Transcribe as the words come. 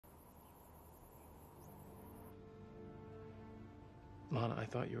Lana, I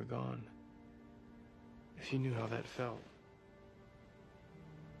thought you were gone. If you knew how that felt.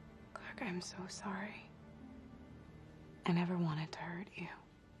 Clark, I'm so sorry. I never wanted to hurt you.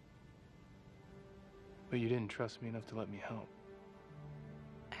 But you didn't trust me enough to let me help.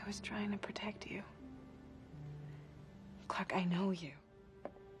 I was trying to protect you. Clark, I know you.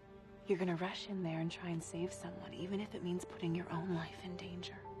 You're gonna rush in there and try and save someone, even if it means putting your own life in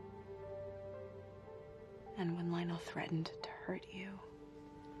danger. And when Lionel threatened to hurt you,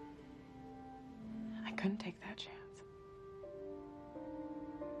 I couldn't take that chance.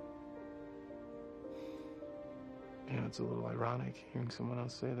 You know, it's a little ironic hearing someone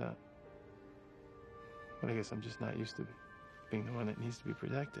else say that. But I guess I'm just not used to being the one that needs to be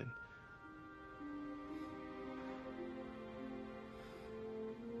protected.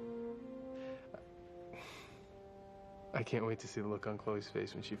 I can't wait to see the look on Chloe's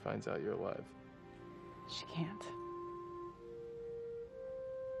face when she finds out you're alive. She can't.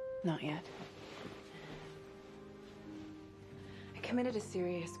 Not yet. I committed a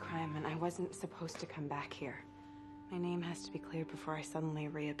serious crime and I wasn't supposed to come back here. My name has to be cleared before I suddenly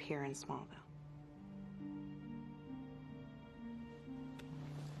reappear in Smallville.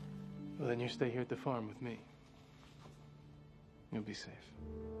 Well, then you stay here at the farm with me. You'll be safe.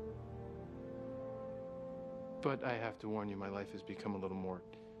 But I have to warn you, my life has become a little more...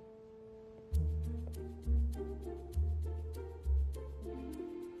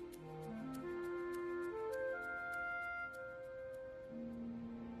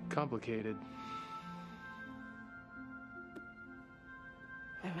 complicated.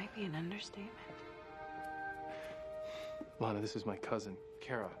 That might be an understatement. Lana, this is my cousin,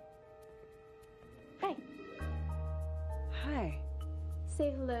 Kara. Hi. Hi.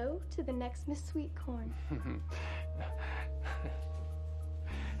 Say hello to the next Miss Sweetcorn.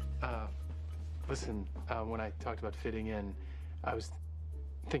 Listen, when I talked about fitting in, I was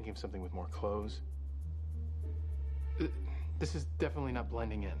thinking of something with more clothes. This is definitely not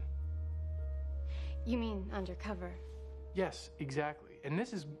blending in. You mean undercover? Yes, exactly. And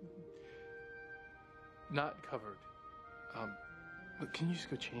this is not covered. Look, can you just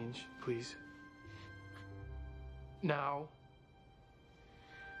go change, please? Now.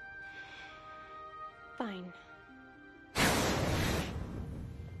 Fine.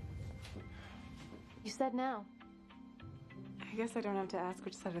 You said now. I guess I don't have to ask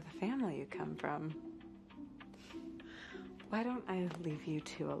which side of the family you come from. Why don't I leave you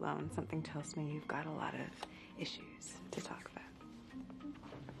two alone? Something tells me you've got a lot of issues to talk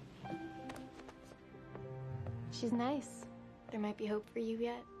about. She's nice. There might be hope for you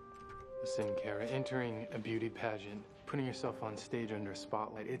yet. Listen, Kara, entering a beauty pageant, putting yourself on stage under a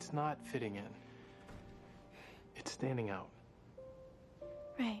spotlight, it's not fitting in. It's standing out.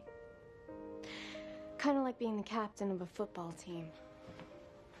 Right. Kind of like being the captain of a football team.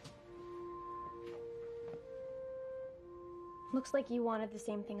 Looks like you wanted the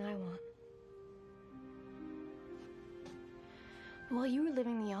same thing I want. While you were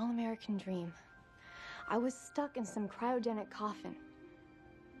living the all-American dream, I was stuck in some cryogenic coffin,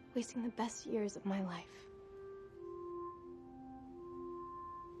 wasting the best years of my life.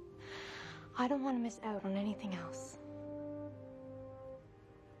 I don't want to miss out on anything else.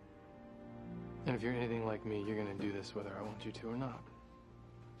 And if you're anything like me, you're gonna do this whether I want you to or not.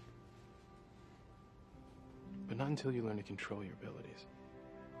 But not until you learn to control your abilities.